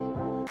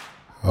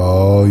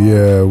Oh,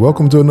 yeah.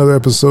 Welcome to another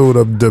episode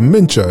of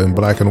Dementia in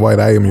Black and White.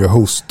 I am your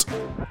host,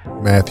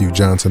 Matthew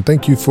Johnson.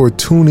 Thank you for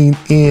tuning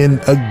in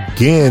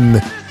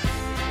again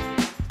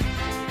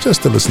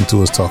just to listen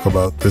to us talk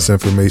about this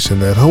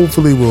information that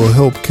hopefully will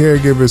help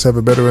caregivers have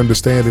a better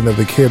understanding of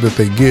the care that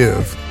they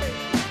give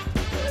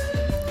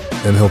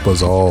and help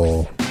us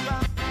all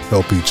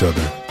help each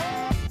other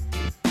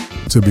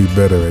to be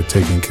better at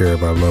taking care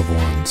of our loved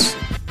ones.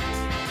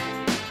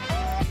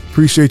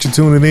 Appreciate you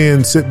tuning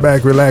in. Sit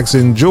back, relax,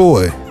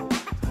 enjoy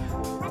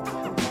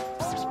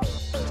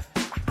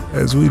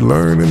as we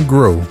learn and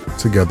grow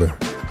together.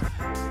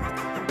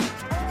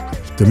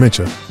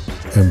 Dementia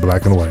in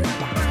Black and White.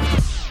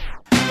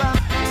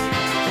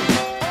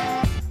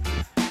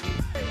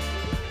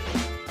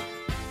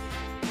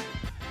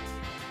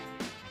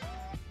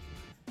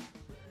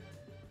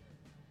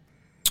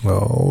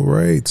 All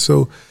right.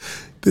 So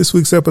this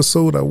week's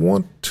episode, I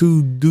want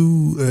to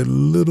do a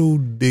little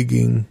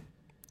digging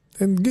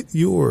and get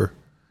your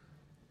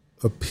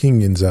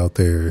opinions out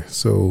there.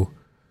 So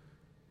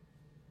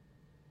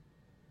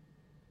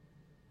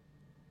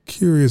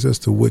curious as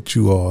to what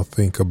you all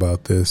think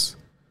about this.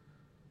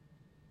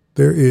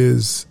 There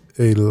is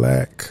a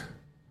lack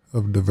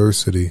of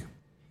diversity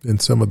in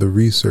some of the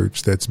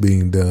research that's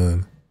being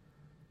done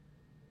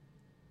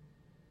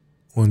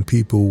on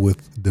people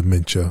with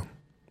dementia.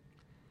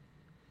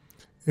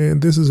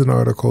 And this is an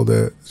article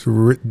that's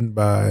written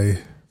by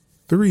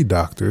three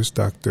doctors,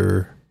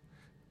 Dr.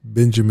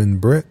 Benjamin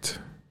Brett,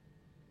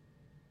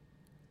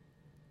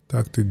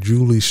 Dr.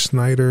 Julie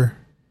Schneider,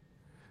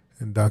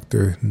 and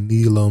Dr.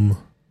 Neelam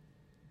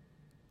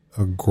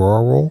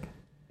Aggarwal,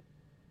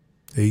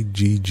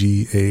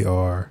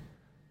 Aggarwal,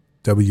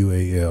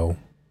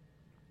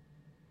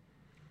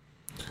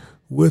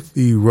 with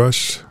the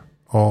Rush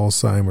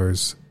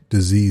Alzheimer's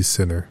Disease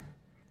Center.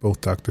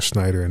 Both Dr.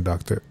 Schneider and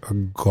Dr.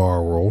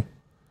 Aggarwal.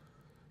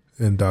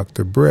 And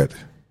Dr. Brett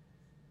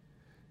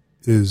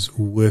is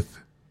with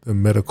the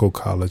Medical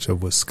College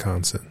of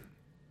Wisconsin.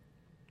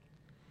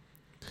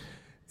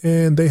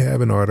 And they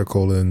have an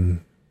article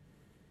in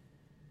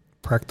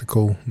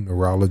Practical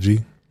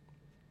Neurology.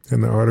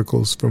 And the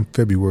article's from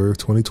February of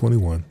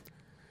 2021.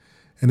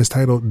 And it's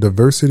titled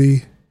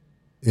Diversity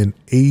in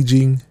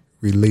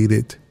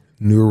Aging-Related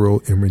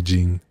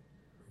Neuroimaging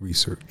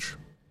Research.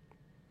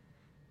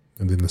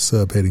 And then the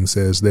subheading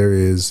says there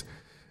is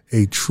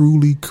a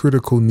truly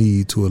critical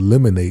need to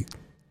eliminate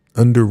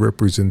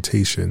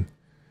underrepresentation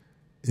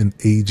in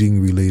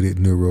aging-related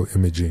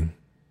neuroimaging.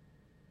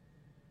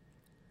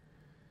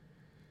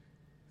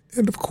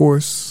 And of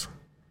course,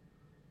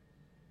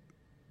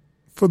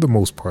 for the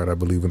most part, I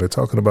believe when they're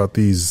talking about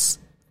these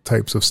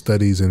types of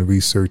studies and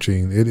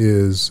researching, it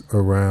is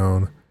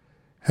around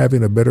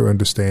having a better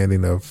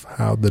understanding of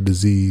how the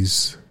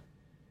disease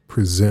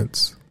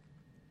presents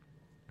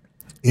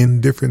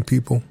in different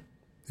people.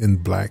 In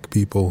Black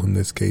people, in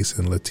this case,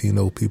 and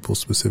Latino people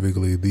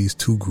specifically, these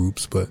two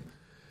groups, but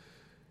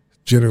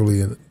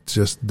generally in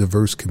just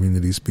diverse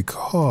communities,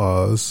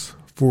 because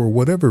for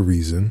whatever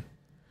reason,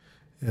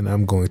 and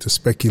I'm going to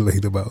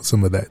speculate about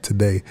some of that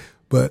today,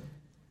 but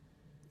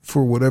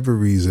for whatever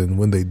reason,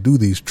 when they do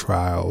these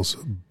trials,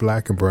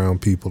 Black and brown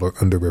people are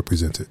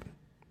underrepresented.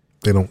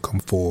 They don't come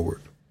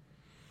forward.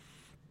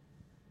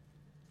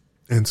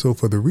 And so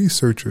for the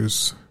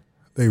researchers,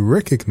 they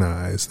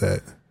recognize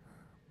that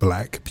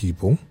Black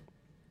people,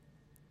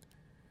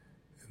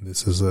 and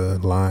this is a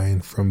line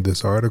from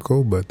this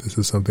article, but this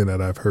is something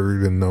that I've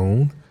heard and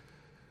known.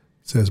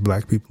 It says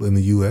Black people in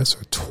the U.S.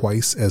 are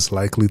twice as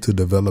likely to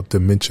develop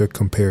dementia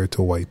compared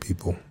to white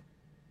people.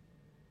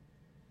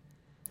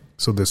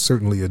 So there's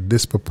certainly a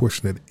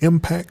disproportionate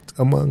impact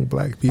among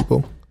Black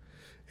people.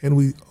 And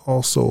we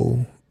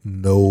also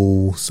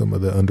know some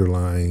of the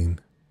underlying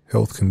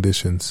health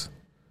conditions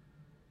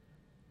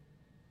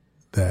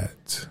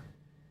that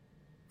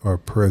are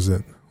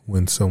present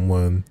when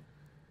someone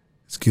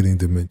is getting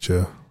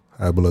dementia,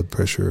 high blood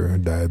pressure,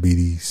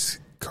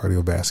 diabetes,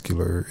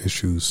 cardiovascular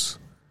issues,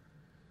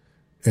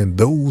 and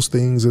those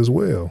things as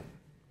well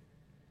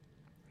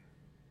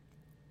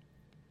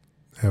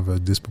have a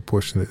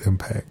disproportionate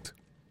impact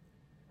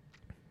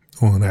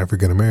on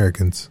African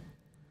Americans.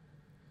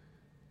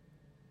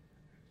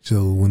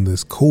 So when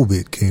this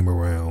COVID came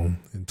around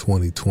in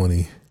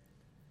 2020,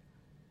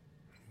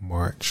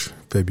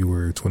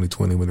 February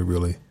 2020, when it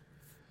really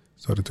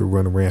started to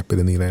run rampant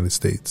in the United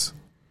States,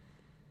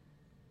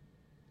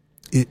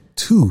 it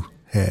too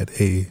had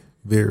a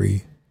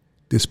very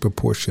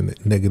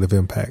disproportionate negative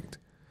impact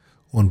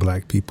on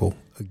Black people,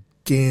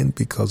 again,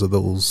 because of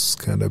those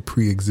kind of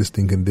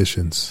pre-existing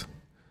conditions,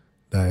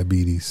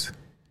 diabetes,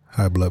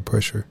 high blood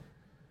pressure,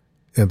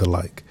 and the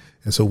like.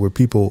 And so where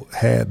people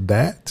had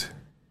that,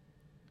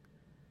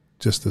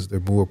 just as they're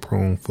more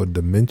prone for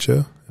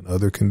dementia and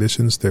other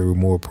conditions, they were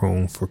more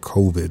prone for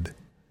COVID.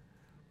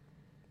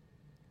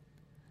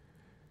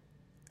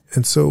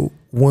 And so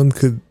one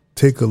could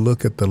take a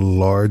look at the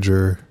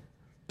larger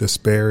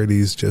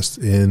disparities just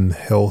in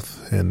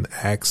health and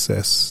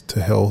access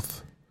to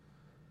health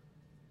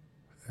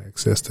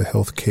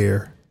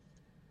care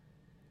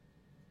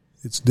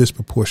it's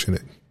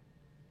disproportionate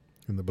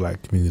in the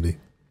black community.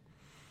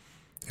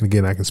 And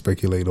again, I can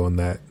speculate on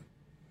that,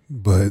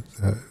 but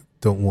I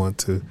don't want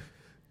to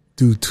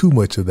do too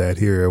much of that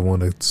here. I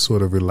want to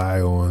sort of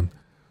rely on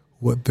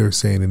what they're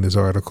saying in this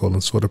article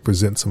and sort of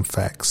present some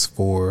facts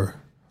for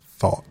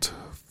thought,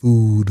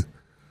 food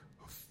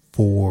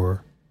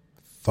for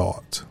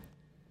thought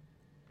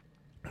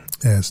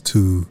as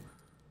to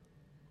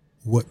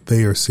what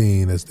they are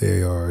seeing as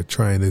they are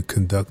trying to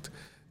conduct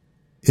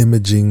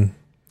imaging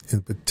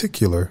in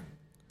particular,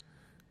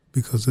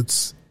 because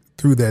it's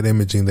through that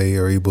imaging they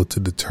are able to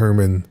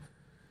determine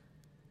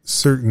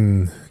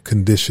certain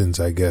conditions,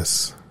 I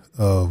guess,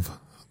 of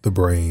the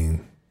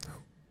brain.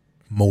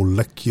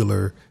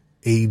 Molecular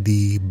AD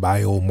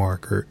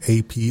biomarker,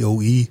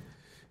 APOE,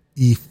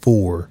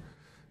 E4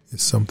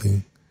 is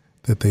something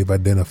that they've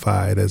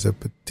identified as a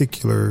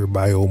particular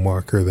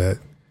biomarker that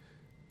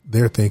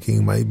they're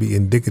thinking might be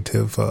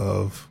indicative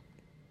of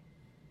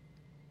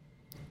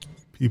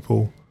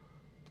people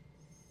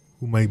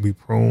who might be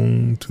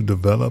prone to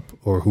develop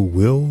or who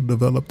will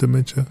develop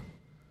dementia.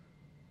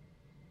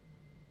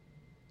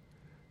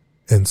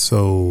 And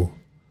so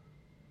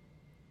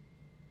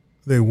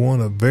they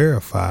want to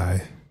verify,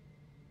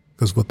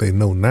 because what they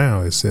know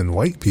now is in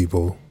white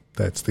people,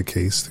 that's the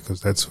case,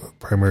 because that's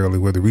primarily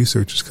where the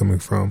research is coming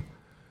from.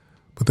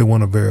 But they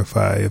want to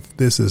verify if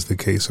this is the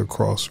case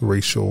across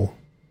racial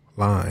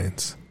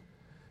lines.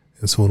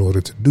 And so in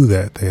order to do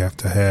that, they have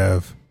to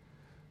have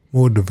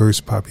more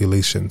diverse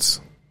populations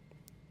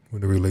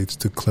when it relates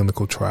to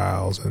clinical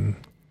trials and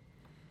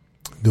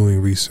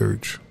doing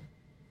research.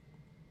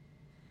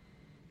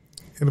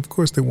 And of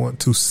course, they want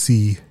to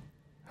see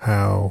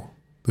how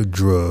the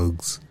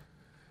drugs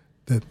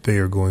that they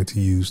are going to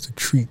use to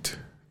treat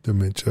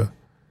dementia,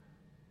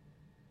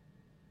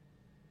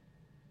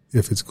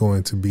 if it's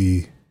going to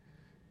be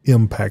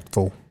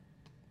impactful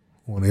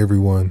on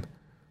everyone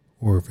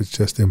or if it's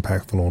just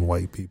impactful on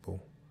white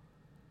people.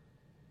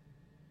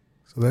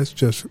 So that's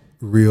just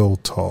real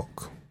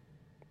talk.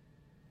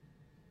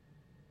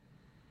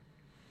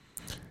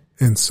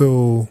 And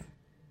so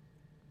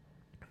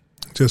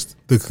just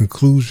the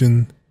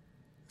conclusion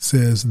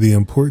says the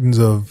importance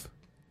of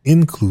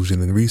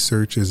inclusion in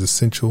research is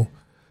essential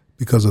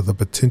because of the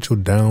potential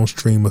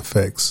downstream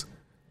effects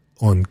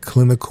on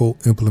clinical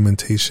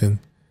implementation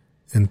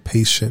and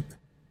patient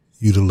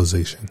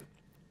utilization.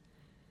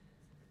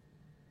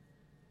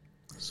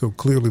 So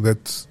clearly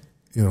that's,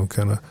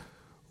 kind of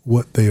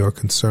what they are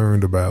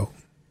concerned about.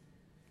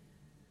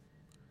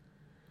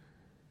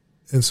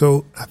 And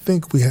so I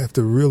think we have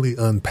to really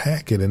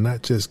unpack it and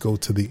not just go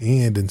to the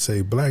end and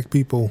say, black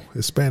people,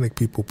 Hispanic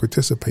people,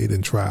 participate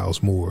in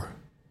trials more.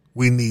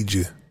 We need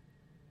you.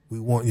 We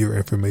want your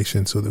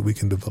information so that we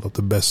can develop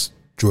the best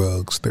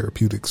drugs,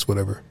 therapeutics,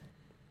 whatever.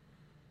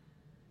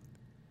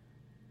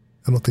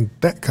 I don't think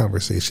that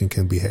conversation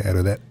can be had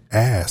or that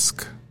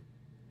ask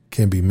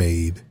can be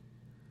made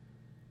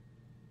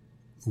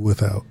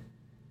without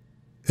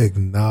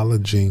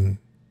acknowledging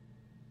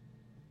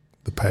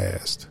the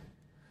past,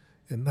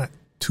 and not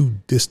too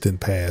distant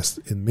past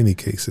in many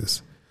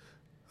cases,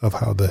 of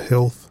how the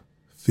health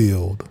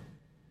field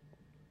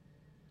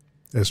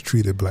has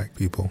treated black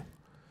people.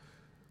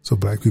 So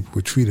black people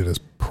were treated as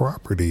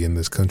property in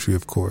this country,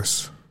 of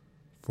course,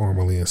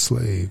 formerly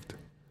enslaved.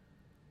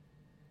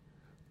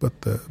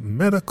 But the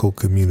medical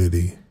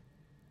community,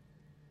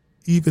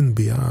 even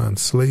beyond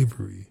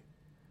slavery,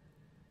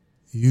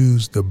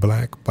 used the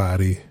black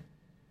body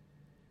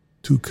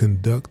to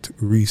conduct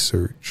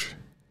research,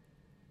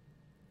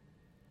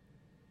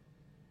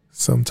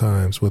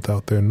 sometimes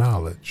without their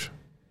knowledge.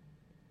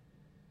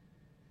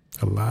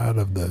 A lot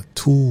of the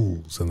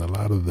tools and a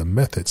lot of the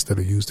methods that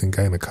are used in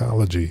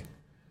gynecology,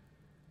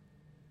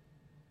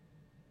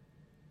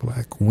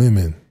 black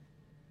women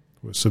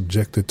were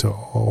subjected to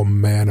all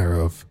manner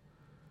of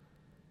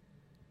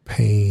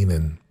pain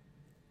and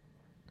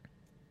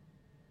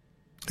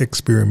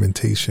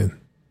experimentation.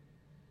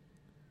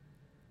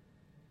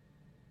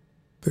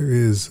 There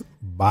is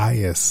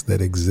bias that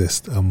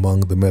exists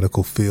among the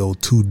medical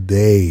field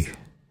today,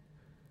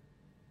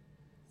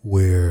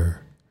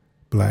 where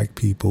black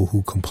people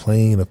who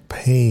complain of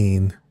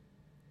pain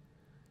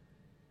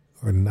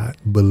are not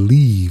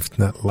believed,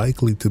 not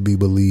likely to be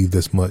believed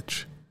as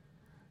much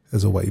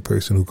as a white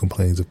person who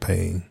complains of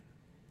pain.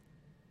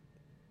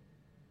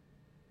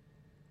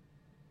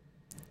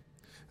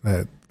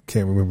 I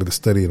can't remember the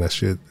study, and I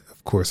should,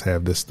 of course,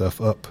 have this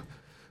stuff up,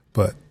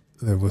 but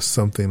there was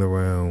something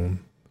around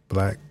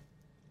black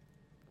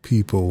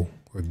people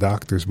or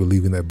doctors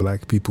believing that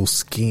black people's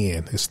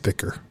skin is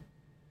thicker.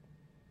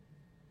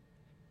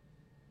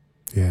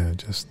 Yeah,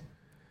 just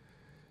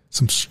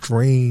some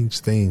strange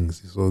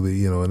things. So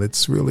and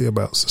it's really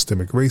about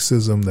systemic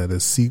racism that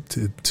has seeped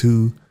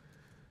into,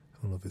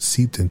 I don't know if it's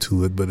seeped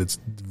into it, but it's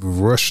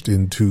rushed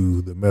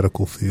into the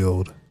medical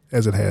field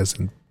as it has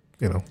in,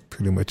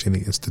 pretty much any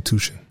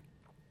institution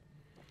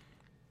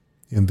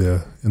in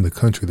the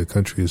country. The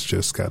country has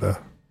just got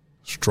a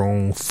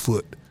strong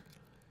foot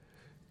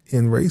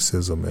in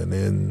racism and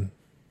in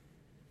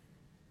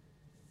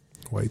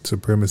white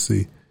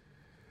supremacy.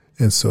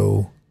 And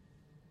so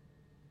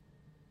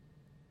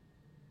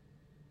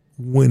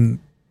when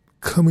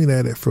coming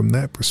at it from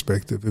that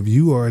perspective, if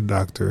you are a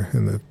doctor,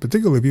 and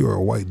particularly if you are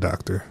a white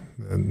doctor,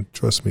 and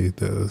trust me,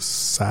 the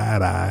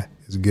side eye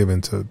is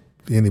given to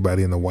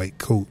anybody in a white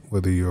coat,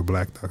 whether you're a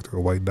black doctor,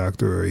 a white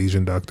doctor, or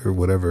Asian doctor, or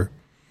whatever.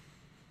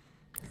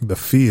 The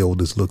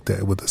field is looked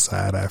at with a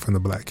side eye from the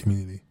black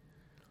community.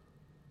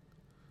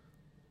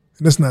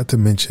 And that's not to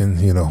mention,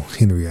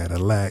 Henrietta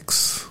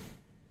Lacks,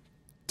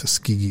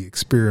 Tuskegee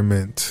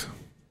experiment.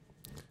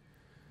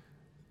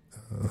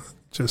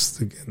 Just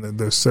again,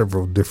 there's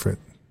several different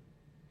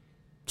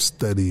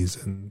studies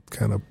and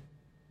kind of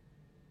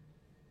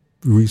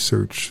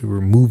research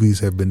where movies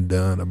have been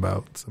done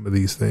about some of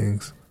these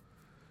things.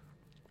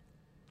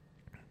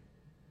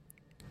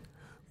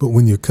 But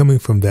when you're coming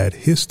from that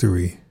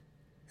history,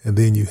 and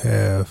then you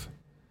have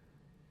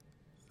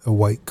a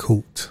white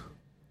coat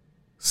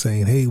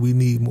saying, hey, we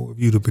need more of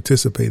you to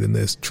participate in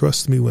this.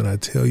 Trust me when I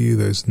tell you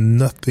there's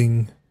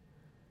nothing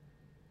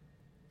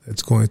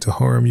that's going to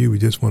harm you. We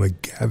just want to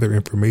gather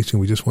information.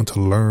 We just want to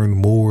learn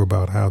more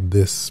about how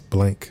this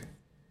blank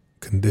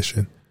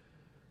condition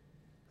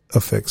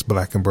affects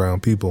black and brown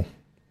people.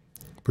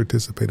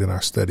 Participate in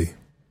our study.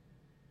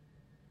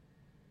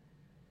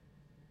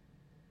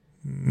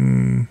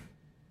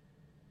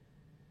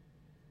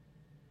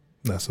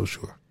 Not so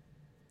sure.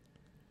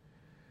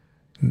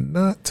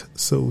 Not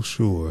so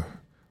sure.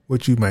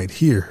 What you might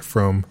hear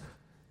from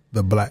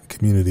the black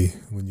community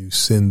when you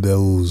send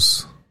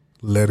those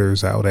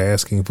letters out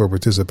asking for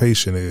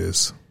participation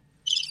is,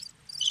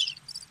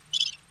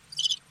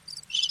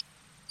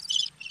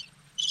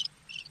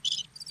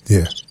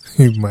 yeah,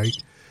 you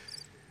might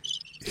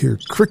hear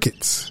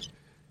crickets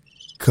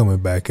coming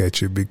back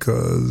at you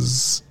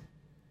because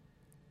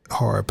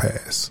hard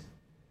pass.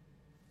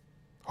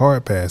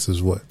 Hard pass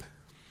is what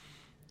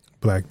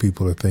black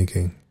people are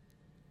thinking.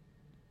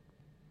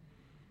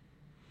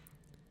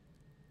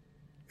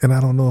 And I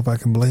don't know if I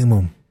can blame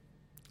them.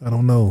 I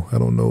don't know. I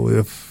don't know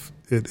if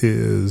it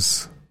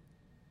is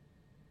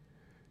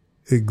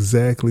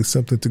exactly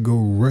something to go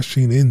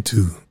rushing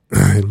into,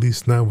 at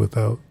least not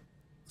without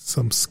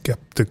some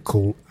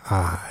skeptical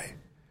eye.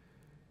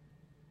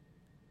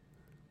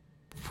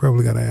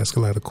 Probably got to ask a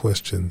lot of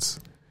questions.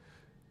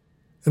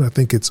 And I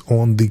think it's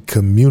on the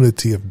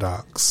community of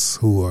docs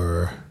who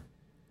are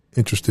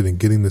interested in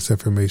getting this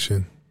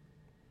information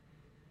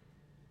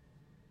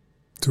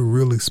to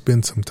really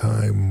spend some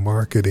time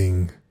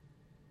marketing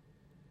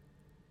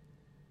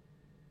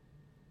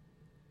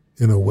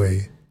in a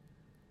way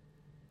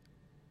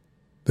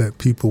that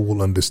people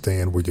will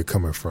understand where you're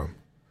coming from.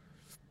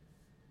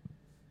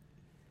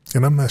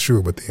 And I'm not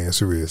sure what the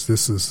answer is.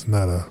 This is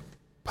not a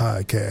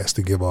podcast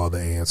to give all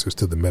the answers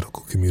to the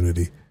medical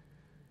community.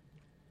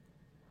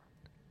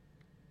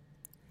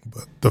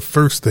 But the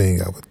first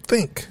thing I would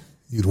think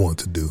you'd want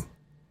to do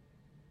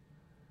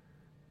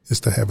is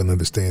to have an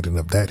understanding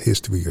of that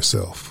history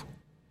yourself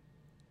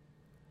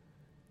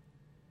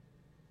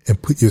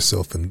and put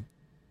yourself in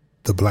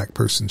the black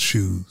person's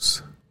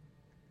shoes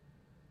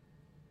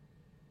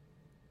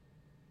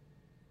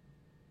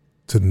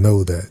to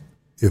know that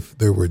if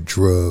there were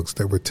drugs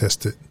that were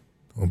tested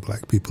on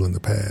black people in the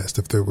past,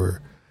 if there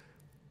were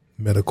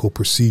medical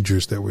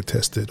procedures that were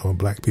tested on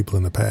black people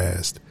in the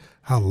past,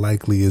 how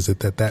likely is it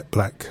that that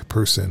black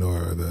person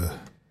or the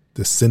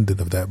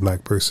descendant of that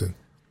black person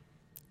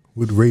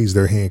would raise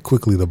their hand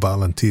quickly to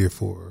volunteer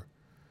for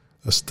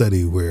a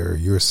study where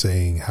you're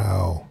saying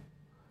how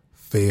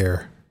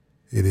fair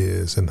it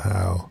is and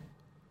how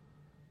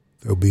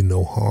there'll be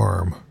no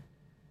harm?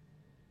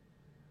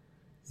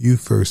 You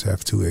first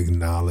have to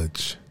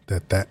acknowledge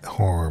that that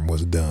harm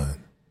was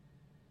done.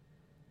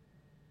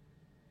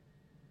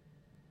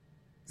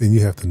 And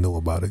you have to know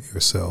about it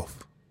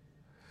yourself.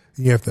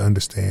 You have to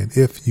understand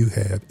if you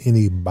have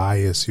any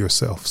bias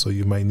yourself. So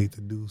you might need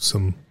to do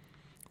some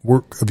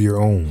work of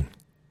your own.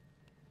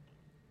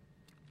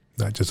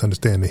 Not just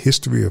understand the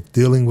history of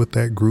dealing with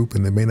that group,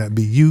 and it may not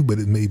be you, but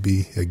it may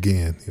be,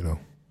 again,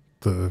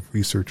 the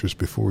researchers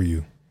before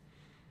you.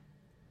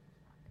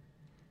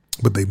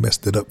 But they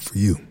messed it up for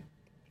you.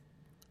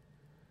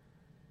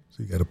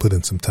 So you got to put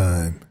in some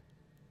time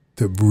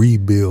to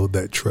rebuild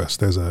that trust.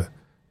 There's a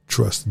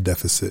trust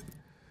deficit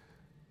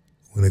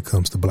when it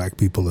comes to black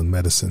people in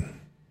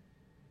medicine.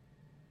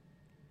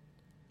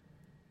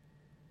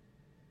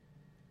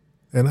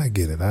 And I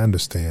get it. I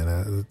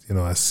understand.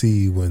 I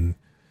see when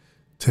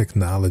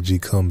technology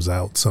comes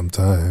out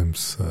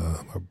sometimes.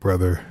 My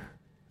brother,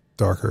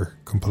 darker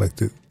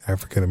complected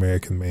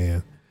African-American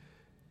man,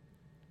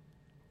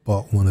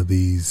 bought one of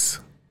these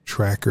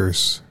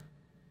trackers,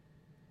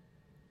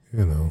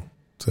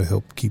 to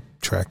help keep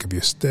track of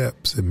your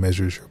steps. It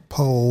measures your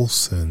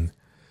pulse and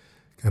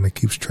kind of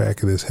keeps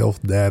track of this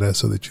health data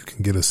so that you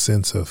can get a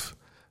sense of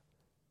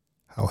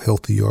how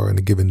healthy you are in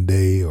a given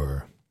day,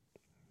 or,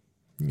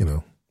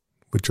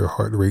 what your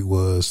heart rate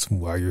was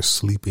while you're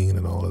sleeping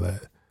and all of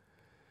that.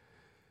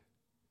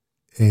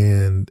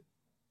 And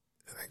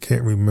I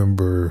can't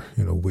remember,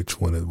 which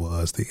one it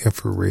was, the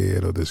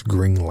infrared or this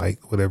green light,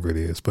 whatever it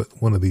is.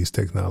 But one of these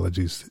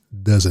technologies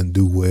doesn't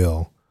do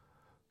well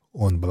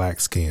on black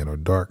skin or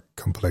dark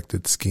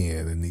complected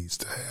skin. It needs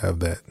to have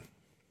that,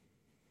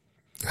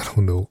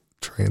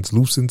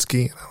 translucent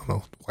skin.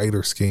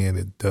 Whiter skin.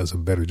 It does a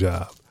better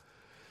job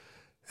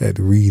at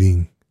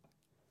reading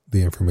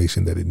the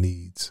information that it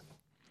needs.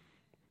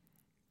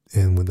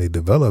 And when they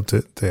developed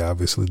it, they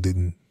obviously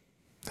didn't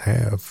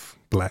have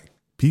black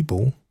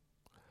people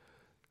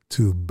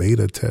to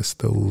beta test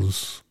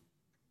those,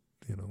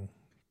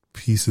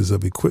 pieces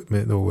of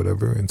equipment or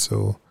whatever. And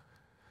so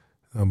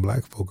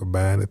black folk are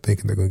buying it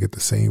thinking they're going to get the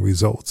same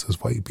results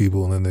as white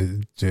people, and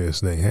they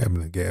just ain't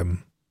having it,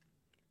 Gavin.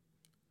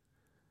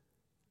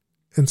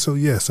 And so,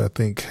 yes, I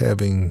think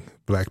having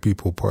black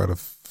people part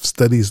of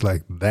studies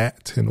like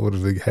that in order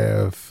to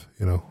have,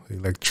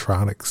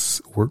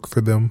 electronics work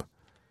for them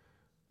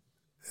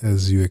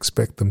as you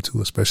expect them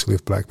to, especially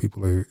if black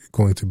people are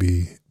going to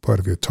be part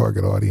of your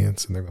target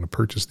audience and they're going to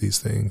purchase these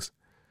things.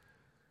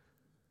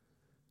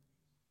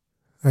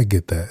 I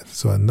get that.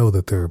 So I know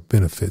that there are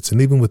benefits.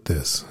 And even with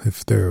this,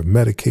 if there are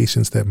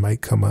medications that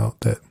might come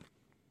out that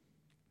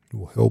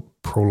will help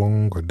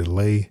prolong or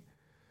delay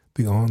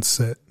the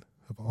onset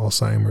of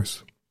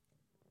Alzheimer's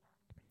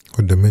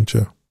or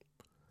dementia,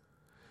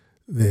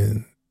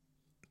 then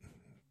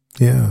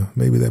yeah,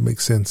 maybe that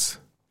makes sense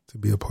to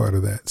be a part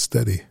of that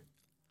study.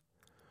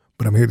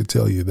 But I'm here to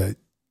tell you that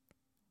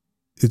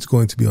it's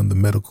going to be on the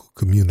medical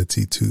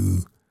community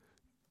to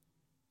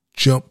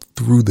jump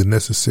through the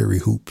necessary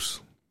hoops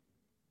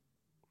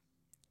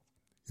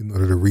in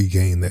order to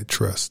regain that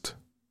trust.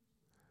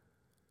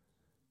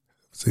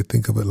 So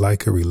think of it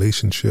like a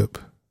relationship.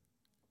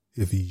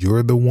 If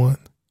you're the one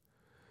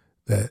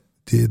that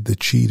did the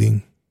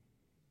cheating,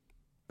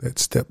 that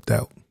stepped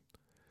out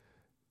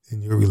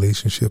in your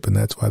relationship, and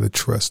that's why the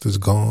trust is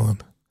gone,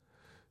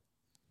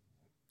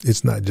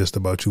 it's not just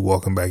about you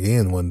walking back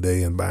in one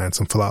day and buying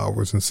some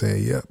flowers and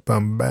saying, yep,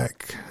 I'm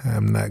back.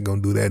 I'm not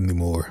going to do that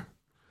anymore.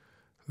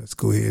 Let's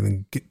go ahead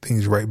and get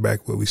things right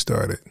back where we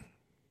started.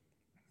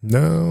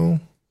 No,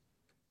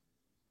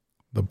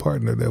 the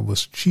partner that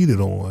was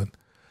cheated on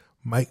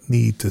might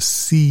need to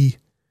see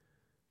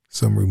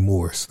some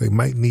remorse. They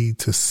might need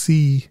to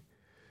see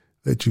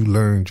that you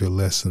learned your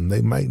lesson.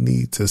 They might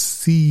need to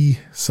see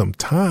some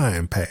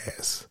time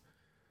pass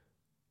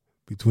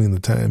between the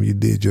time you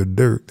did your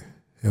dirt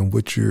and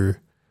what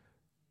you're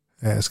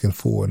asking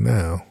for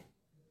now.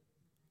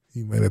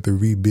 You might have to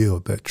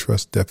rebuild that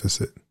trust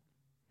deficit.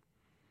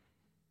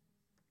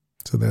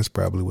 So that's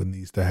probably what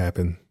needs to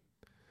happen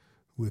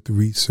with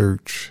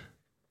research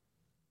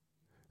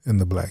in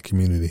the black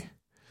community.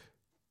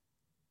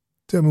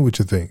 Tell me what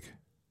you think.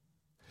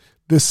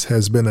 This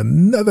has been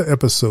another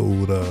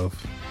episode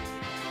of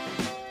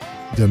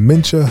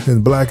Dementia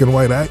in Black and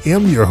White. I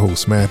am your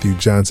host, Matthew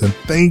Johnson.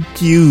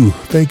 Thank you.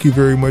 Thank you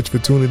very much for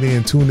tuning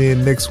in. Tune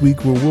in next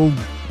week where we'll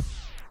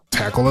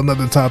tackle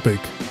another topic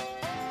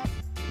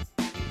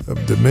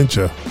of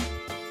dementia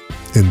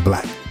in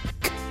black.